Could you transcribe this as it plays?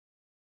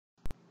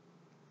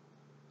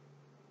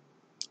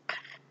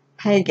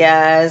Hey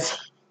guys,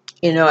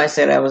 I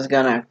said I was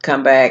gonna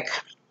come back,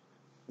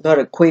 got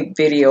a quick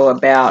video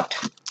about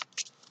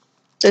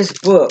this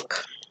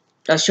book,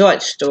 a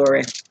short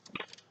story.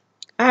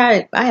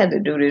 I had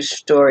to do this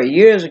story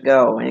years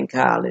ago in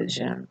college,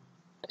 and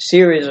a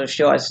series of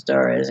short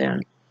stories,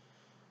 and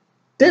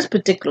this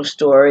particular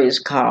story is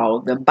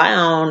called The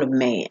Bound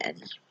Man,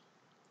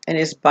 and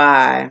it's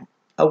by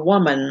a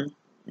woman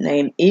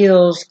named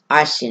Ilse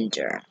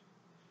Aichinger.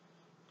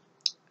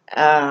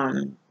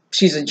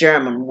 She's a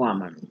German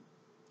woman,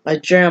 a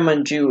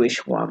German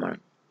Jewish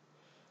woman.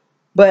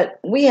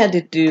 But we had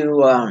to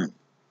do a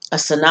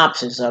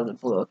synopsis of the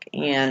book,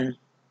 and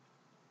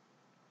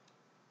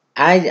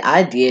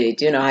I did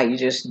it. You know how you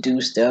just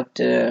do stuff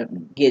to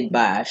get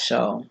by.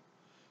 So,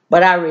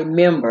 but I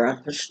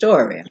remember the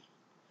story,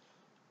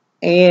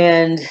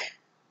 and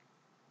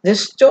the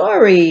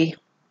story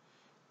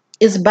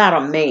is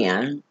about a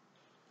man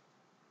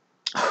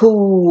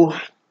who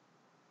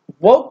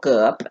woke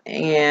up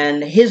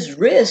and his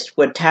wrists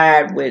were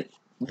tied with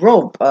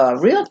rope,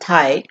 real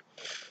tight.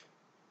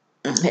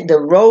 The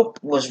rope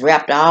was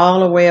wrapped all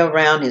the way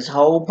around his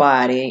whole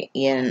body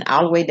and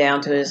all the way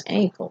down to his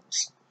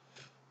ankles.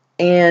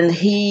 And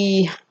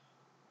it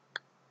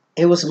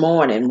was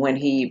morning when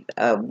he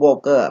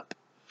woke up,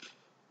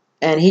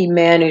 and he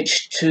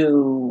managed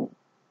to,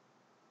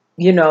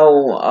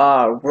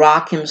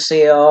 rock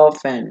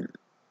himself and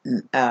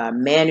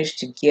managed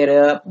to get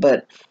up.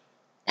 But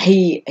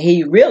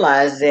he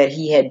realized that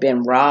he had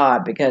been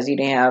robbed because he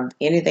didn't have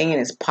anything in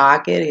his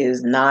pocket,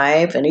 his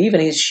knife, and even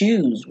his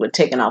shoes were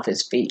taken off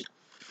his feet.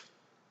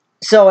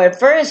 So at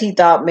first he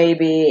thought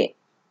maybe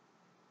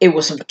it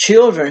was some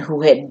children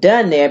who had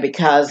done that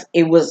because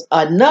it was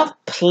enough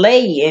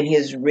play in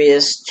his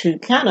wrist to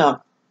kind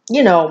of,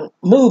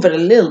 move it a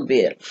little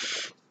bit.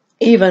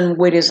 Even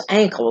with his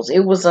ankles,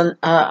 it was a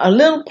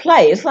little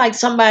play. It's like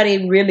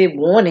somebody really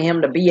wanted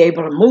him to be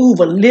able to move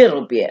a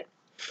little bit,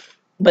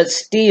 but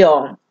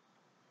still,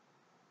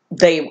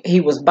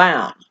 he was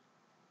bound.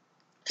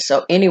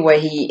 So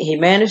anyway, he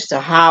managed to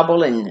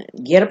hobble and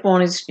get up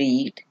on his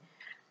feet,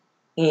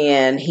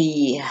 and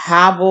he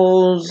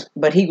hobbles,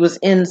 but he was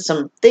in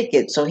some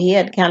thicket, so he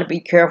had to kind of be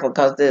careful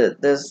because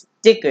the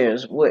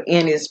stickers were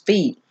in his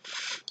feet.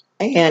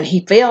 And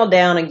he fell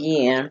down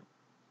again,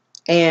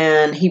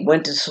 and he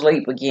went to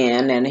sleep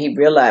again, and he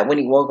realized when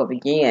he woke up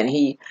again,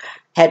 he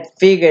had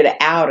figured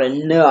out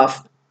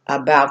enough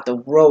about the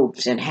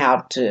ropes and how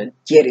to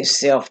get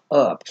himself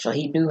up. So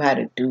he knew how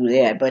to do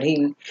that, but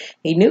he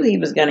knew he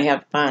was going to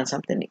have to find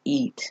something to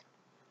eat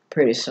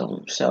pretty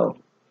soon. So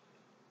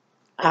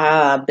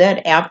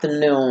that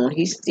afternoon,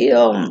 he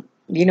still,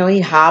 he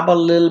hobbled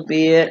a little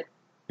bit,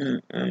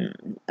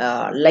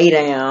 lay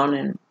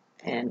down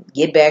and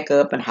get back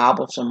up and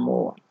hobble some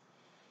more.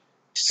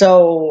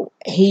 So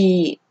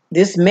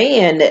this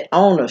man that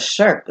owned a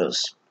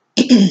circus,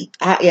 you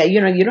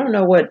don't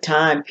know what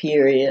time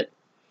period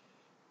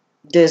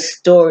this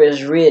story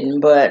is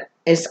written, but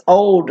it's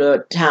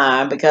older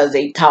time because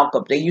they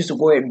use the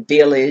word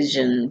village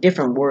and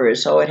different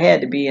words, so it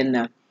had to be in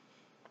the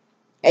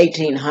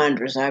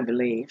 1800s, I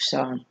believe.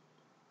 So,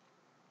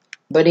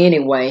 but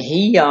anyway,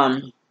 he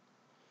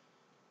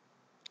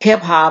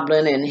kept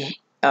hobbling,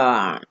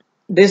 and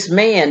this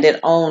man that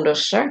owned a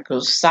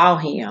circus saw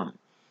him,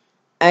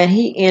 and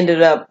he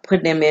ended up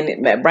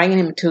bringing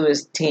him to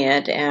his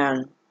tent,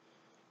 and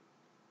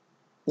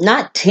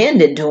not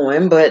tended to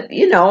him, but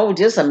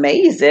just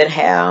amazed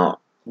at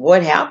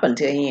what happened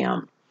to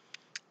him.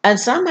 And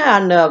somehow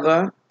or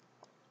another,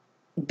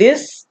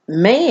 this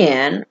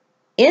man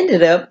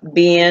ended up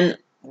being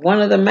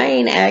one of the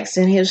main acts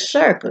in his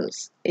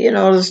circus.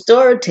 The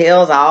story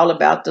tells all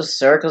about the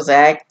circus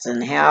acts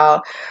and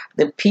how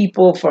the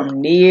people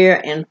from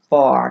near and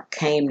far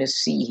came to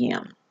see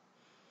him.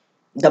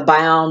 The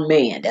bound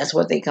man, that's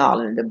what they call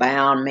him, the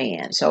bound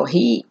man. So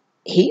he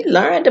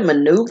learned to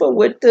maneuver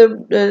with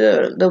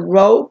the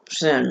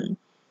ropes, and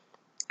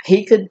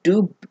he could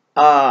do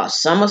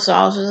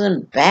somersaults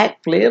and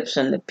backflips,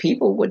 and the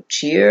people were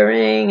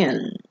cheering,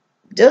 and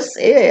just,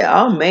 yeah,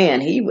 oh man,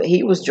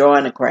 he was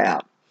drawing a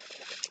crowd.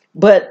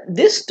 But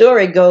this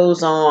story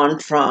goes on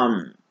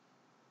from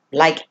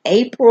like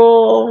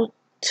April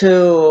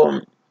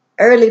to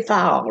early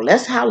fall.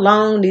 That's how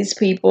long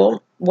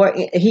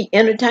he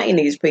entertained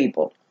these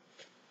people.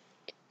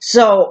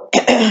 So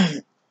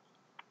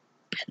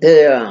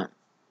the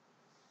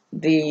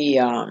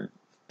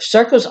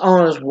circus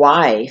owner's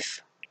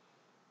wife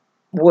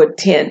would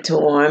tend to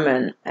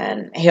him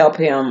and help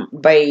him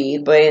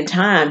bathe, but in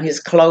time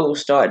his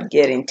clothes started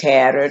getting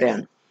tattered,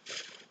 and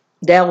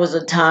there was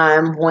a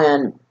time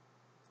when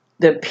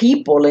the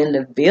people in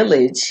the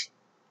village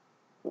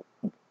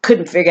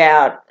couldn't figure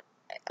out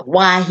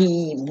why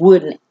he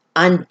wouldn't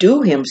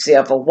undo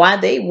himself, or why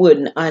they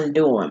wouldn't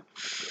undo him.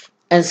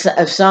 And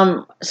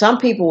so, some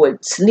people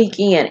would sneak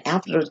in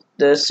after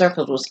the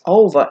circus was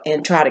over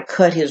and try to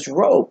cut his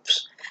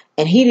ropes.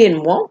 And he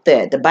didn't want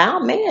that. The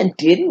bound man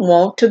didn't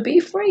want to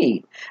be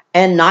freed.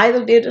 And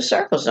neither did the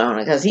circus owner,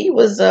 because he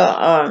was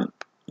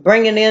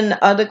bringing in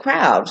other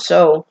crowds.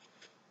 So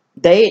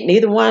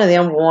neither one of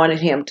them wanted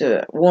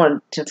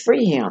to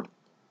free him.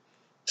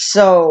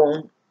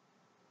 So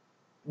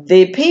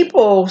the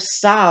people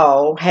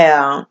saw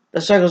how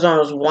the circus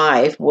owner's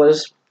wife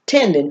was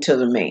tending to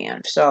the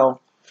man. So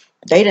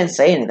they didn't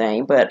say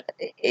anything, but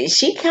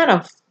she kind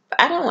of,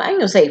 I ain't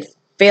gonna say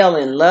fell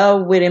in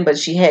love with him, but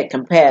she had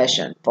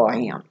compassion for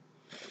him.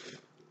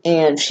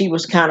 And she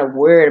was kind of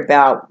worried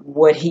about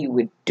what he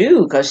would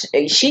do because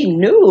she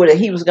knew that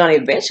he was going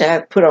to eventually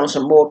have to put on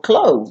some more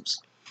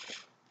clothes.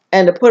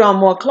 And to put on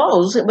more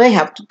clothes, they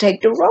have to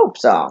take the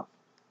ropes off.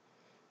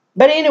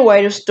 But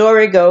anyway, the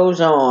story goes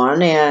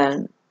on,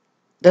 and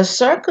the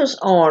circus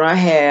owner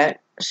had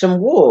some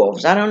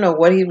wolves. I don't know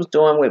what he was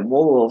doing with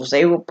wolves.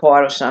 They were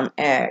part of some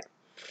act.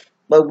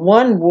 But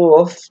one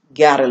wolf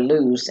got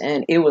loose,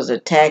 and it was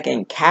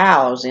attacking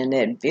cows in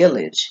that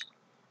village.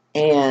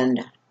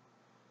 And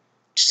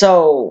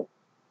so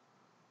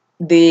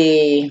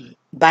the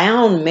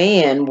bound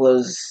man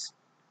was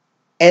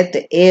at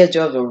the edge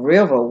of the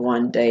river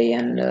one day,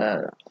 and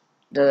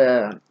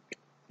the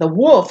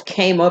wolf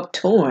came up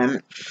to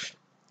him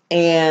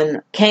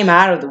and came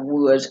out of the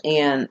woods,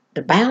 and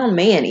the bound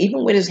man,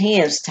 even with his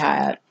hands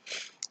tied,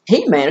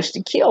 he managed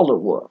to kill the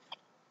wolf.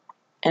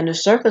 And the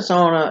circus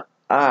owner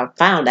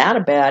found out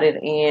about it,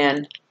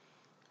 and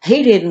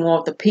he didn't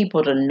want the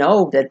people to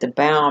know that the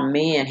bound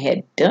man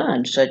had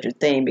done such a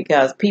thing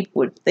because people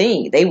would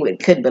think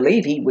couldn't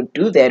believe he would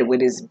do that with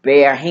his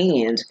bare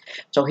hands.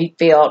 So he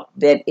felt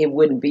that it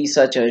wouldn't be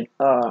such a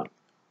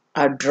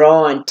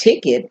drawing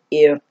ticket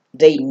if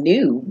they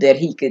knew that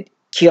he could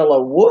kill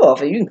a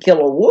wolf. If you can kill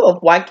a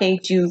wolf, why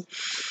can't you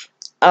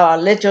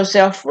let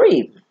yourself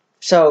free?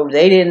 So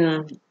they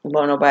didn't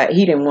want nobody.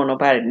 He didn't want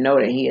nobody to know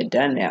that he had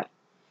done that.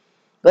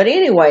 But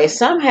anyway,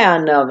 somehow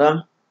or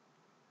another,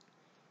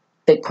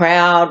 the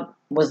crowd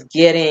was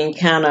getting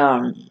kind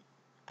of,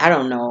 I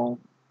don't know,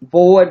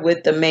 bored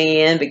with the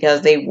man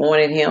because they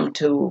wanted him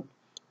to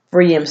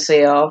free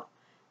himself.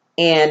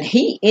 And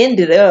he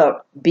ended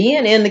up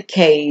being in the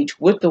cage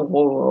with the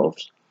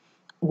wolves,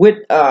 with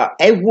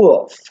a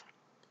wolf.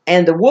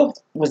 And the wolf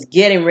was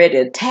getting ready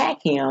to attack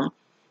him.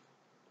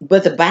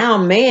 But the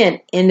bound man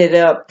ended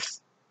up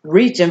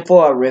reaching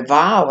for a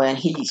revolver, and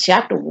he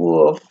shot the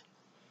wolf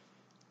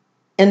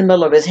in the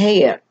middle of his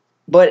head.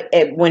 But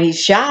when he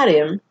shot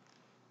him,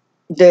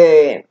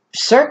 the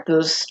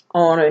circus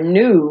owner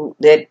knew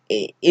that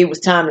it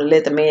was time to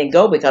let the man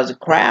go because the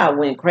crowd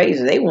went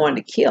crazy. They wanted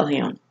to kill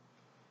him.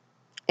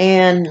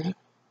 And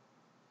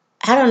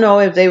I don't know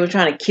if they were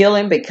trying to kill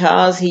him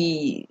because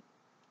he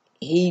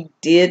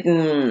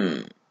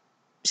didn't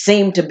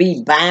seem to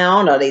be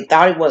bound, or they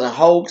thought it was a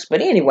hoax.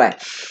 But anyway,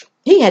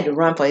 he had to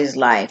run for his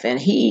life, and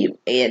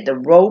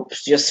the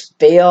ropes just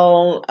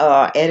fell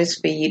at his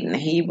feet, and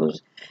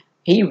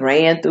he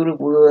ran through the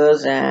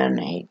woods, and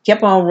he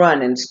kept on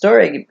running. The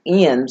story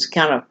ends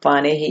kind of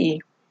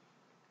funny.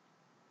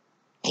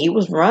 He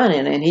was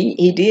running, and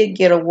he did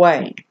get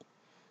away.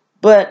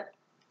 But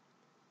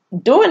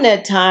during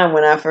that time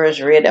when I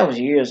first read, that was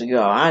years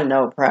ago. I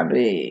know,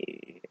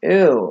 probably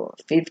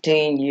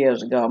 15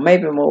 years ago,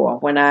 maybe more,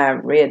 when I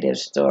read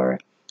this story.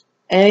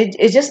 And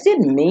it just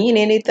didn't mean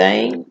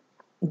anything.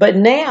 But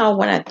now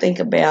when I think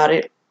about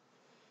it,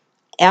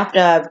 after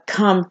I've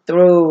come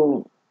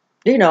through,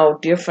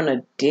 different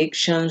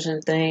addictions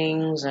and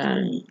things,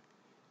 and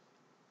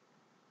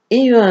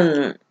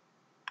even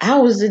I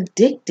was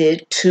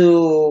addicted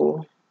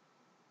to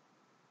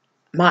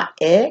my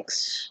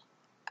ex.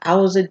 I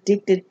was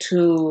addicted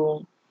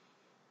to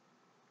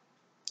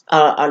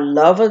a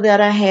lover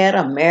that I had,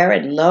 a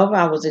married lover.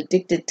 I was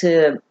addicted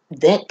to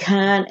that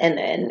kind,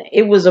 and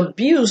it was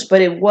abuse,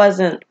 but it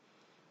wasn't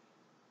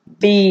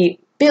the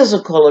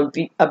physical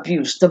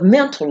abuse, the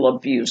mental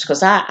abuse.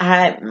 Because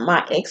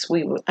my ex,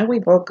 we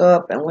broke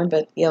up and went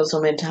back together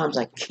so many times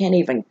I can't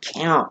even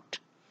count.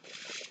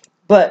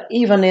 But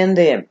even in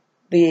the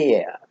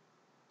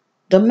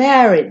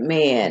married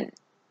man,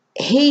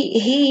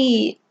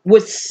 he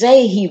would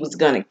say he was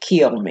gonna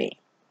kill me,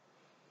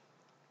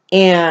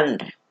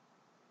 and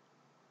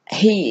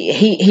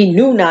he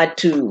knew not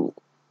to,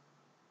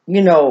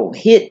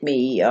 hit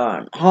me,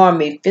 harm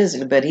me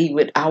physically, but he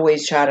would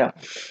always try to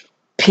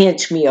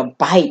pinch me or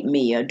bite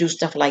me or do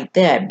stuff like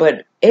that.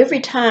 But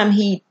every time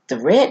he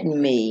threatened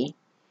me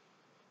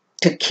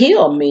to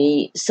kill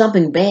me,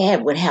 something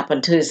bad would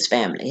happen to his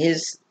family.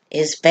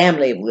 His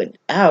family would,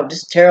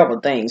 just terrible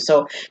things.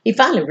 So he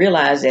finally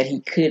realized that he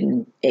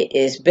couldn't,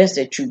 it's best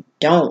that you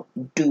don't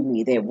do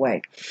me that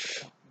way.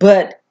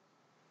 But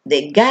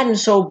they'd gotten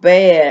so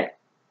bad,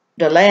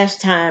 the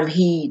last time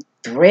he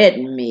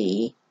threatened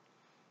me,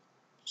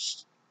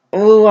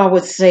 I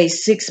would say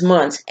 6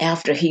 months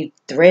after he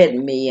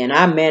threatened me and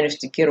I managed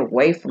to get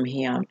away from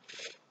him,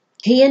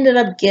 he ended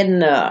up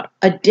getting a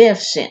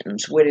death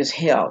sentence with his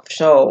health.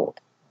 So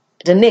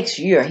the next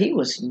year he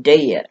was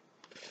dead.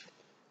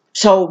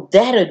 So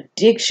that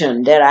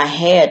addiction that I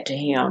had to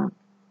him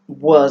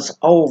was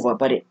over,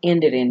 but it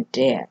ended in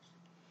death.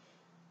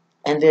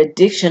 And the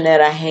addiction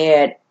that I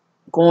had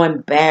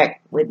going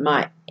back with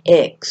my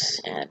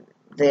ex, and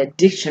the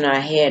addiction I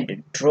had to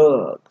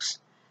drugs,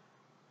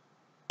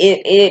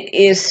 it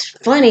is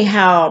funny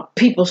how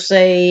people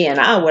say, and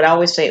I would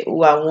always say,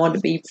 "Oh, I want to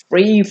be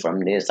free from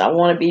this. I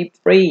want to be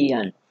free,"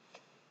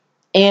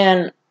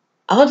 and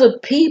other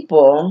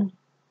people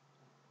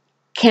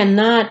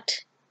cannot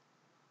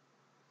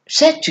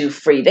set you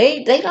free.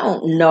 They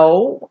don't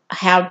know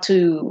how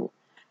to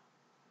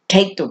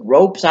take the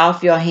ropes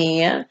off your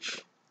hand.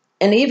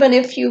 And even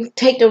if you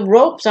take the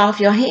ropes off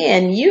your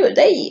hand,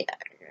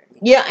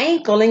 your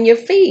ankle and your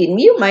feet, and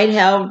you might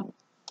have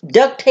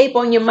duct tape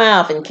on your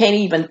mouth and can't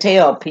even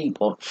tell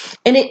people.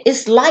 And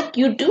it's like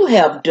you do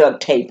have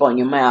duct tape on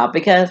your mouth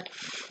because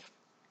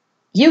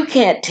you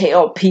can't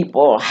tell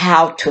people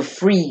how to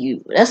free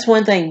you. That's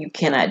one thing you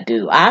cannot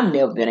do. I've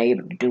never been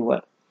able to do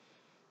it.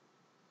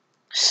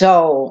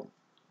 So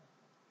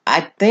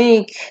I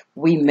think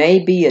we may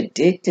be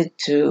addicted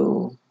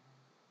to,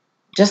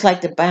 just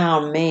like the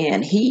bound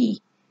man,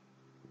 he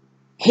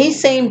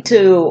seemed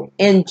to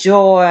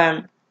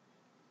enjoy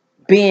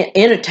being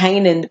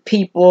entertaining the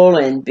people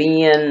and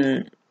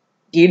being,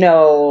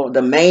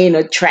 the main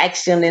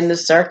attraction in the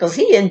circles.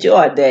 He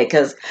enjoyed that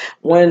because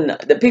when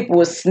the people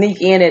would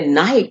sneak in at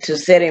night to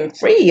set him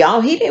free,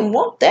 he didn't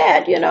want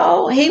that.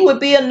 He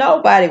would be a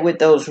nobody with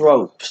those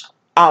ropes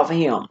off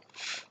him.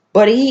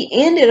 But he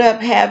ended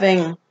up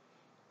having,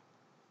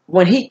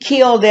 when he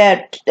killed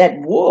that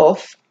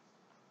wolf,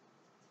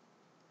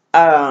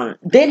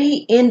 then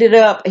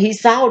he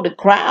saw the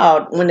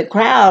crowd. When the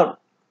crowd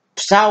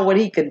saw what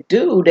he could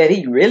do, that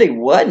he really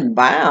wasn't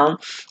bound,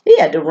 he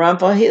had to run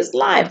for his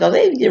life because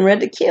they were getting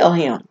ready to kill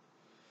him.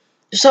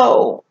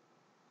 So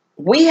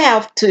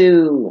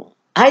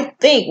I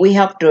think we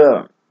have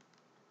to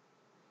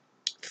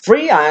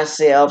free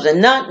ourselves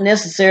and not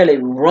necessarily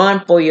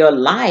run for your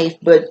life,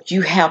 but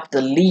you have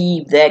to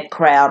leave that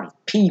crowd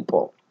of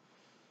people.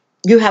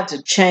 You have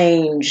to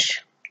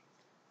change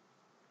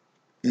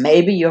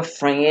maybe your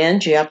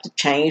friends. You have to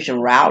change the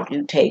route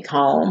you take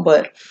home,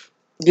 but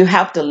you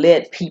have to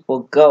let people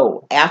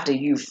go after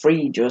you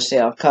freed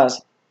yourself,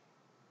 because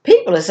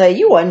people will say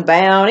you wasn't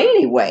bound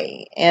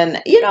anyway.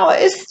 And,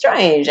 it's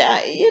strange.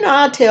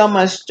 I tell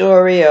my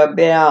story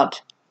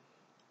about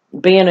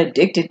being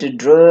addicted to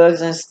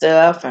drugs and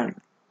stuff, and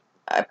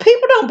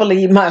people don't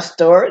believe my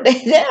story.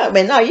 I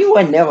mean, no, you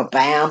were never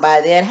bound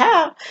by that.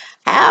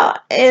 How?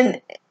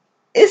 And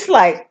it's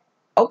like,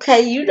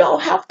 okay, you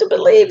don't have to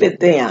believe it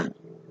then.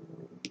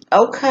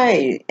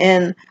 Okay.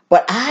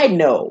 But I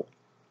know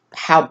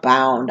how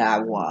bound I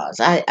was.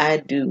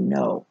 I do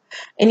know.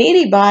 And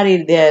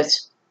anybody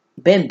that's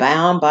been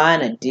bound by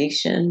an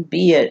addiction,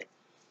 be it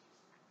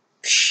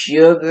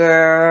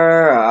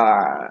sugar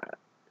or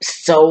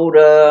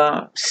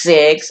soda,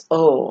 sex,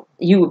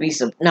 you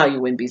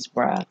wouldn't be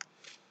surprised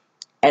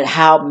at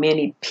how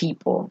many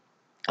people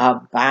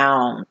are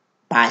bound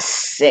by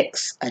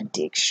sex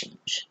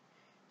addictions.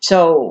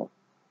 So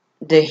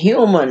the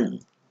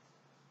humans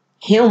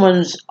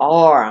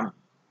are,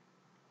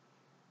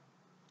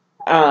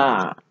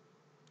 uh,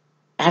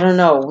 I don't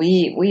know,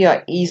 we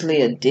are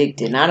easily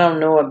addicted. And I don't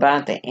know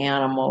about the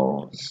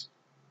animals.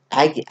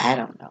 I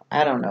don't know.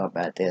 I don't know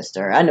about that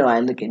story. I know I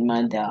look at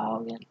my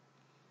dog and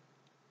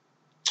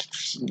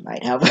she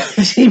might have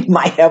she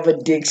might have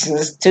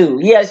addictions too.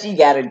 Yeah, she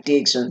got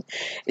addictions.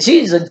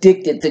 She's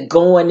addicted to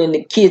going in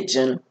the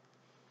kitchen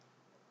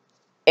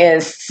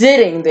and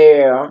sitting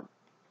there.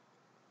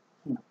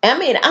 I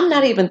mean, I'm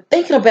not even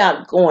thinking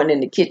about going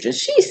in the kitchen.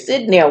 She's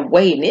sitting there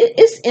waiting.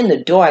 It's in the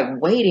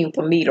dark, waiting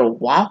for me to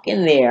walk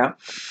in there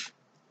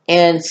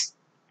and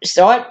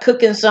start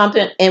cooking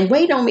something and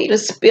wait on me to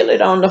spill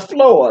it on the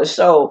floor.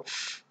 So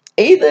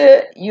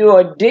either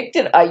you're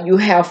addicted or you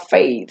have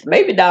faith.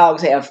 Maybe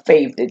dogs have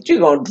faith that you're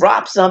going to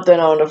drop something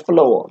on the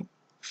floor.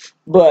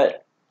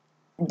 But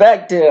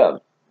back to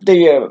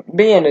the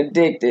being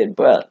addicted.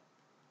 But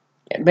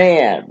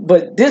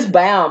this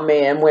bound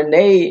man, when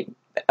they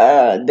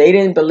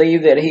didn't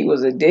believe that he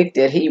was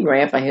addicted, he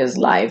ran for his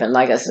life. And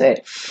like I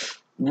said,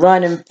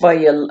 running for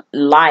your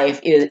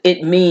life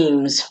it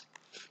means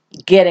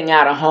getting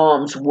out of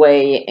harm's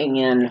way.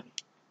 And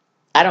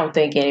I don't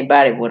think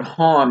anybody would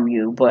harm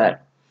you,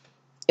 but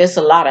it's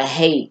a lot of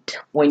hate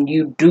when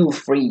you do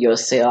free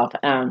yourself.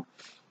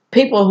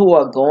 People who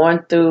are going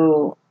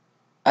through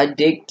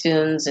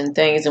addictions and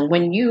things, and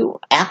when you,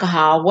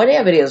 alcohol,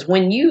 whatever it is,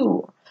 when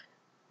you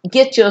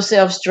get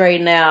yourself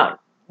straightened out,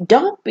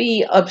 don't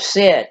be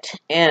upset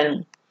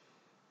and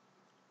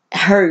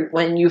hurt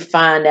when you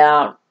find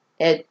out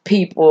that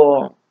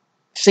people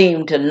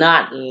seem to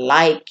not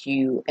like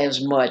you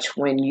as much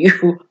when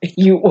you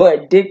were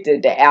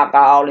addicted to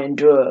alcohol and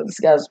drugs.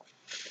 Because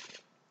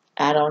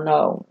I don't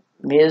know,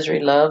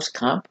 misery loves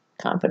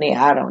company.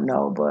 I don't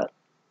know, but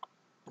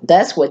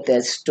that's what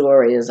that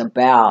story is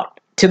about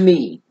to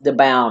me, the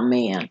bound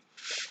man.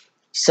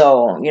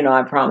 So,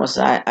 I promised,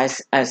 well, I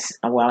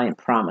didn't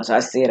promise. I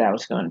said I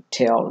was going to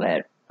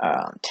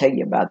tell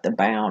you about the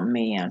bound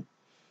man.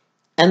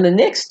 And the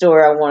next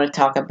story I want to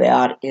talk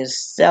about is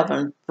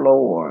Seven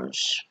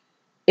Floors.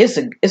 It's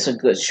a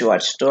good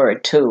short story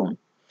too.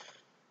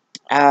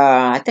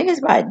 I think it's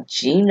by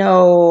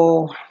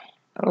Gino.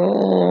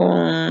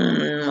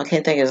 I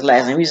can't think of his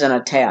last name. He's an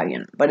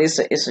Italian, but it's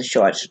a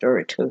short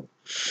story too.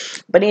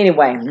 But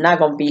anyway, I'm not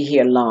gonna be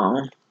here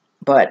long.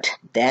 But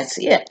that's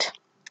it,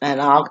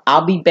 and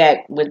I'll be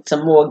back with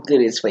some more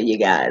goodies for you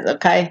guys.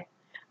 Okay,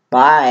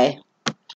 bye.